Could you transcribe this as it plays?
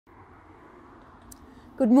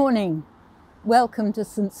Good morning. Welcome to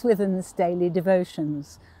St Swithun's Daily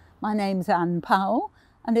Devotions. My name's Ann Powell,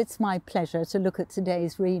 and it's my pleasure to look at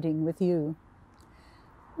today's reading with you.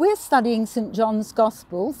 We're studying St John's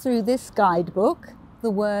Gospel through this guidebook,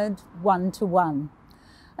 the word one-to-one.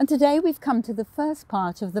 And today we've come to the first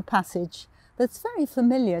part of the passage that's very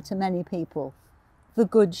familiar to many people, the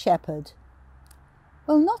Good Shepherd.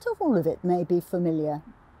 Well, not all of it may be familiar,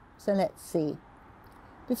 so let's see.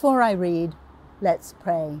 Before I read, let's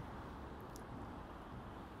pray.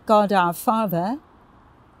 God our Father,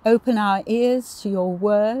 open our ears to your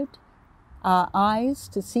word, our eyes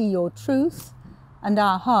to see your truth, and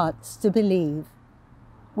our hearts to believe.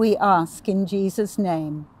 We ask in Jesus'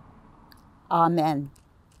 name. Amen.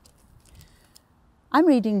 I'm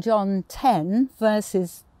reading John 10,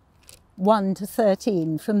 verses 1 to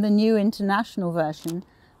 13 from the New International Version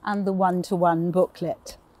and the one-to-one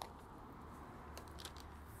booklet.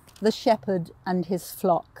 The shepherd and his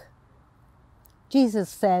flock.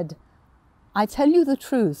 Jesus said, I tell you the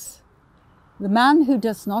truth. The man who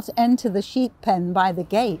does not enter the sheep pen by the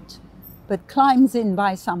gate, but climbs in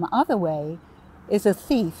by some other way, is a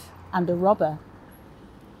thief and a robber.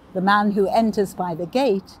 The man who enters by the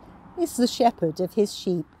gate is the shepherd of his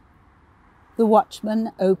sheep. The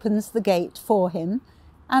watchman opens the gate for him,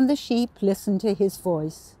 and the sheep listen to his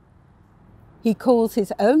voice. He calls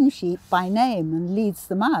his own sheep by name and leads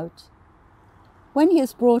them out. When he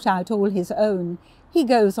has brought out all his own, he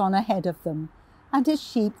goes on ahead of them, and his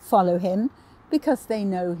sheep follow him because they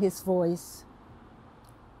know his voice.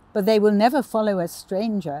 But they will never follow a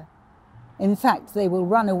stranger. In fact, they will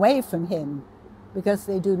run away from him because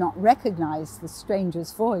they do not recognize the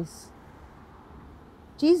stranger's voice.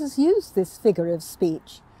 Jesus used this figure of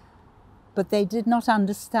speech, but they did not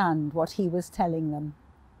understand what he was telling them.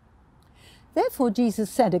 Therefore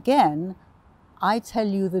Jesus said again, I tell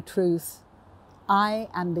you the truth. I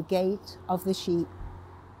am the gate of the sheep.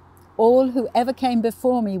 All who ever came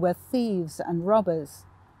before me were thieves and robbers,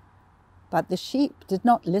 but the sheep did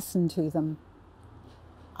not listen to them.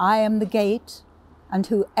 I am the gate, and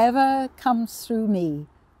whoever comes through me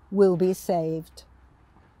will be saved.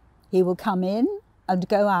 He will come in and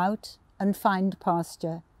go out and find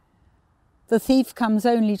pasture. The thief comes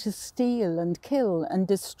only to steal and kill and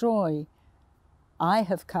destroy. I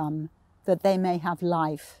have come that they may have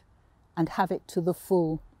life and have it to the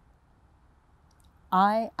full.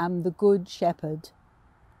 I am the good shepherd.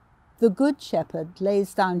 The good shepherd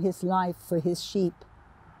lays down his life for his sheep.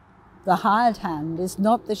 The hired hand is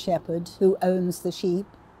not the shepherd who owns the sheep.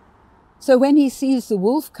 So when he sees the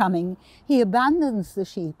wolf coming, he abandons the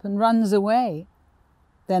sheep and runs away.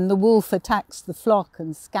 Then the wolf attacks the flock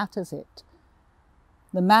and scatters it.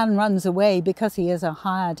 The man runs away because he is a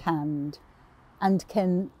hired hand and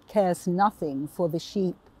cares nothing for the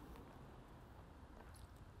sheep.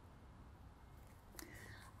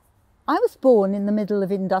 I was born in the middle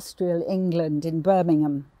of industrial England in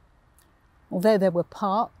Birmingham. Although there were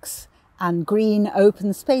parks and green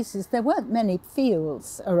open spaces, there weren't many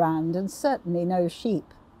fields around and certainly no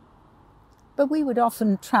sheep. But we would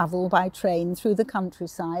often travel by train through the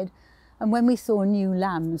countryside, and when we saw new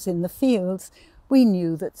lambs in the fields, we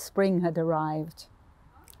knew that spring had arrived.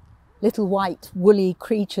 Little white woolly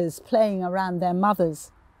creatures playing around their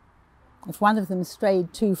mothers. If one of them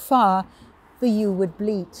strayed too far, the ewe would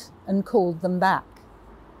bleat and called them back.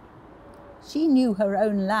 She knew her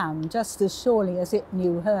own lamb just as surely as it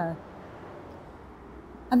knew her.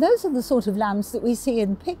 And those are the sort of lambs that we see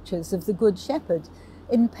in pictures of the Good Shepherd.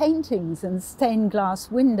 In paintings and stained glass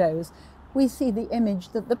windows, we see the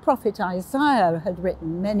image that the prophet Isaiah had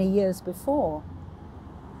written many years before.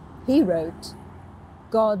 He wrote,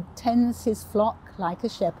 God tends his flock like a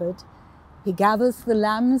shepherd. He gathers the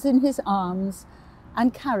lambs in his arms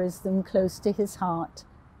and carries them close to his heart.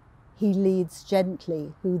 He leads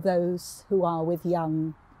gently those who are with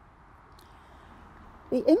young.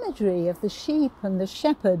 The imagery of the sheep and the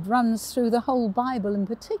shepherd runs through the whole Bible, and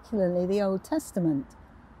particularly the Old Testament.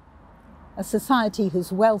 A society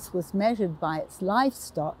whose wealth was measured by its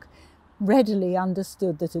livestock readily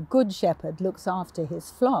understood that a good shepherd looks after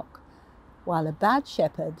his flock, while a bad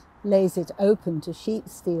shepherd lays it open to sheep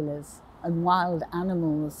stealers and wild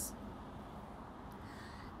animals.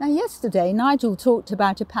 Now yesterday, Nigel talked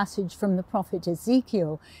about a passage from the prophet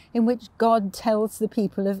Ezekiel in which God tells the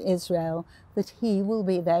people of Israel that he will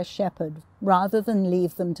be their shepherd rather than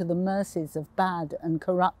leave them to the mercies of bad and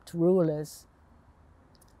corrupt rulers.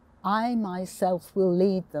 I myself will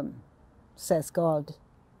lead them, says God.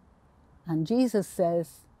 And Jesus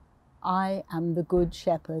says, I am the good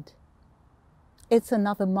shepherd. It's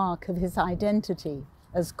another mark of his identity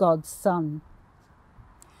as God's Son.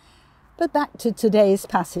 But back to today's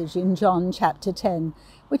passage in John chapter 10,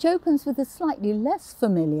 which opens with a slightly less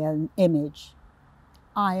familiar image.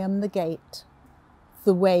 I am the gate,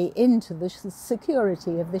 the way into the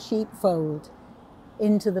security of the sheepfold,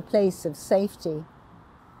 into the place of safety.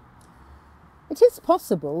 It is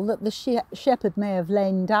possible that the shepherd may have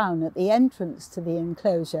lain down at the entrance to the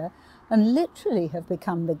enclosure and literally have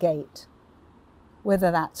become the gate.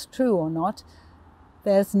 Whether that's true or not,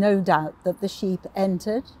 there's no doubt that the sheep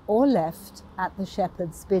entered or left at the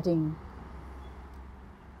shepherd's bidding.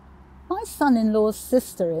 My son-in-law's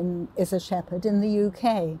sister is a shepherd in the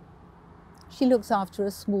UK. She looks after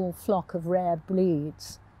a small flock of rare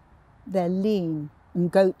breeds. They're lean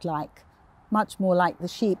and goat-like, much more like the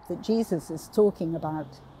sheep that Jesus is talking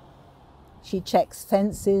about. She checks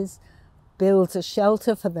fences, builds a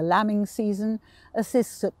shelter for the lambing season,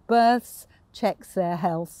 assists at births, checks their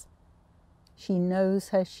health. She knows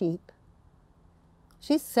her sheep.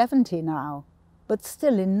 She's 70 now, but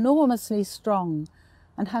still enormously strong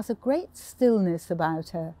and has a great stillness about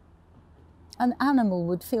her. An animal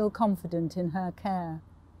would feel confident in her care.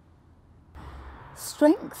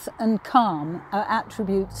 Strength and calm are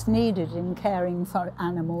attributes needed in caring for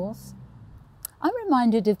animals. I'm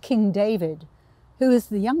reminded of King David, who as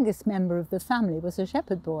the youngest member of the family was a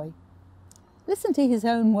shepherd boy. Listen to his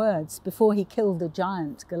own words before he killed the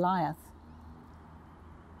giant Goliath.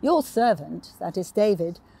 Your servant, that is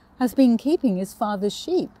David, has been keeping his father's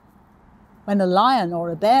sheep. When a lion or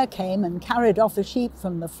a bear came and carried off a sheep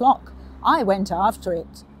from the flock, I went after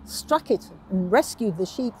it, struck it and rescued the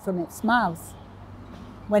sheep from its mouth.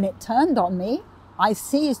 When it turned on me, I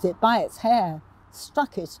seized it by its hair,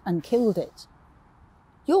 struck it and killed it.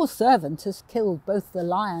 Your servant has killed both the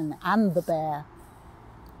lion and the bear.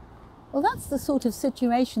 Well, that's the sort of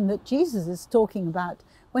situation that Jesus is talking about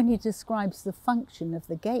when he describes the function of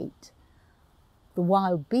the gate. The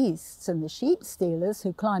wild beasts and the sheep stealers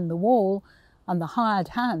who climb the wall and the hired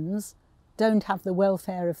hands don't have the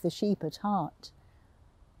welfare of the sheep at heart.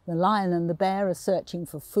 The lion and the bear are searching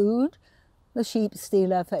for food, the sheep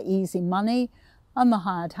stealer for easy money, and the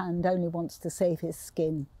hired hand only wants to save his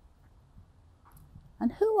skin.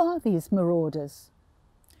 And who are these marauders?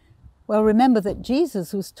 Well, remember that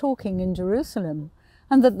Jesus was talking in Jerusalem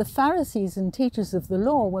and that the Pharisees and teachers of the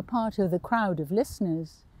law were part of the crowd of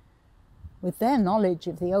listeners. With their knowledge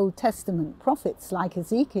of the Old Testament prophets like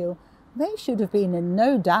Ezekiel, they should have been in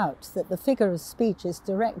no doubt that the figure of speech is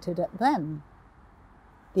directed at them.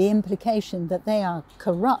 The implication that they are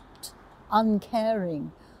corrupt,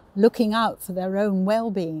 uncaring, looking out for their own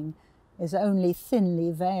well-being is only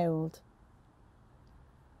thinly veiled.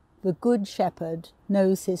 The Good Shepherd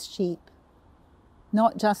knows his sheep,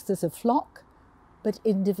 not just as a flock, but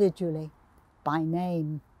individually, by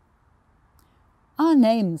name. Our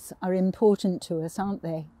names are important to us, aren't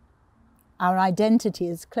they? Our identity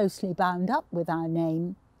is closely bound up with our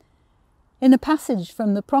name. In a passage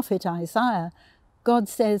from the prophet Isaiah, God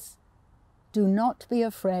says, "Do not be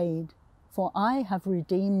afraid, for I have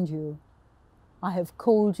redeemed you. I have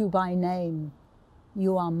called you by name.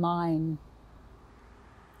 You are mine."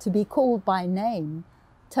 To be called by name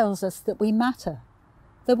tells us that we matter,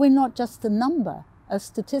 that we're not just a number, a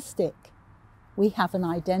statistic. We have an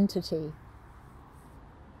identity.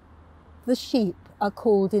 The sheep are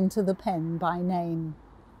called into the pen by name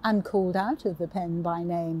and called out of the pen by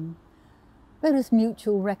name. There is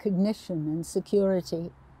mutual recognition and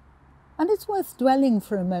security, and it's worth dwelling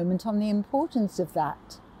for a moment on the importance of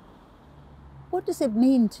that. What does it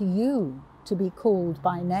mean to you to be called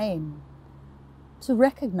by name? To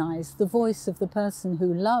recognize the voice of the person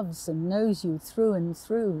who loves and knows you through and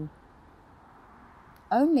through.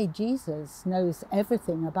 Only Jesus knows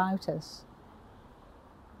everything about us.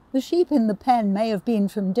 The sheep in the pen may have been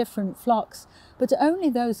from different flocks, but only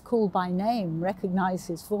those called by name recognize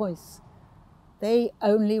his voice. They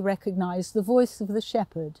only recognize the voice of the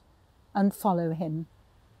shepherd and follow him,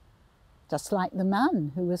 just like the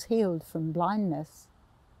man who was healed from blindness.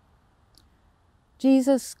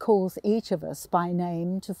 Jesus calls each of us by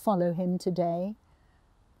name to follow him today,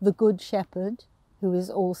 the Good Shepherd, who is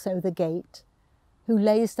also the gate, who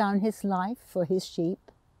lays down his life for his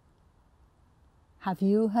sheep. Have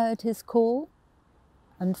you heard his call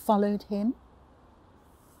and followed him?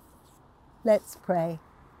 Let's pray.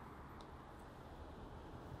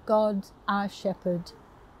 God, our shepherd,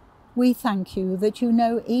 we thank you that you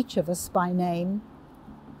know each of us by name.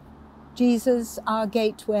 Jesus, our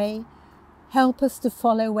gateway, help us to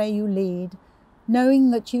follow where you lead,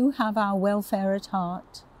 knowing that you have our welfare at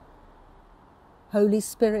heart. Holy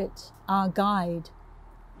Spirit, our guide,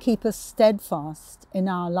 keep us steadfast in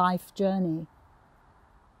our life journey.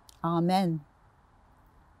 Amen.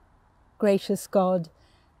 Gracious God,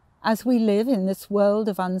 as we live in this world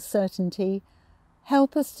of uncertainty,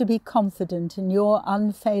 help us to be confident in your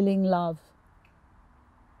unfailing love.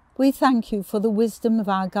 We thank you for the wisdom of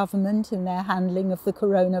our government in their handling of the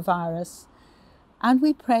coronavirus, and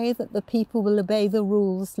we pray that the people will obey the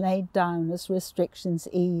rules laid down as restrictions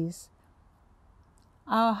ease.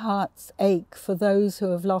 Our hearts ache for those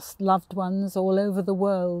who have lost loved ones all over the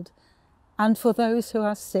world, and for those who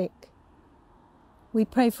are sick. We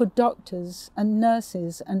pray for doctors and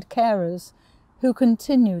nurses and carers who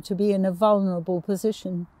continue to be in a vulnerable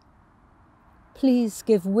position. Please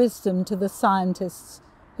give wisdom to the scientists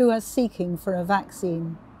who are seeking for a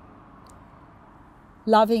vaccine.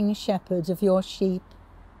 Loving Shepherd of your sheep,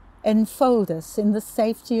 enfold us in the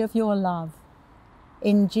safety of your love.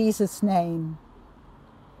 In Jesus' name,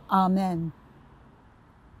 Amen.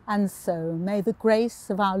 And so may the grace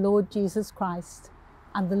of our Lord Jesus Christ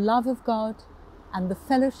and the love of God and the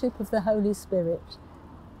fellowship of the Holy Spirit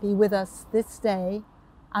be with us this day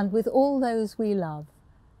and with all those we love,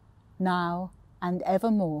 now and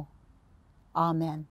evermore. Amen.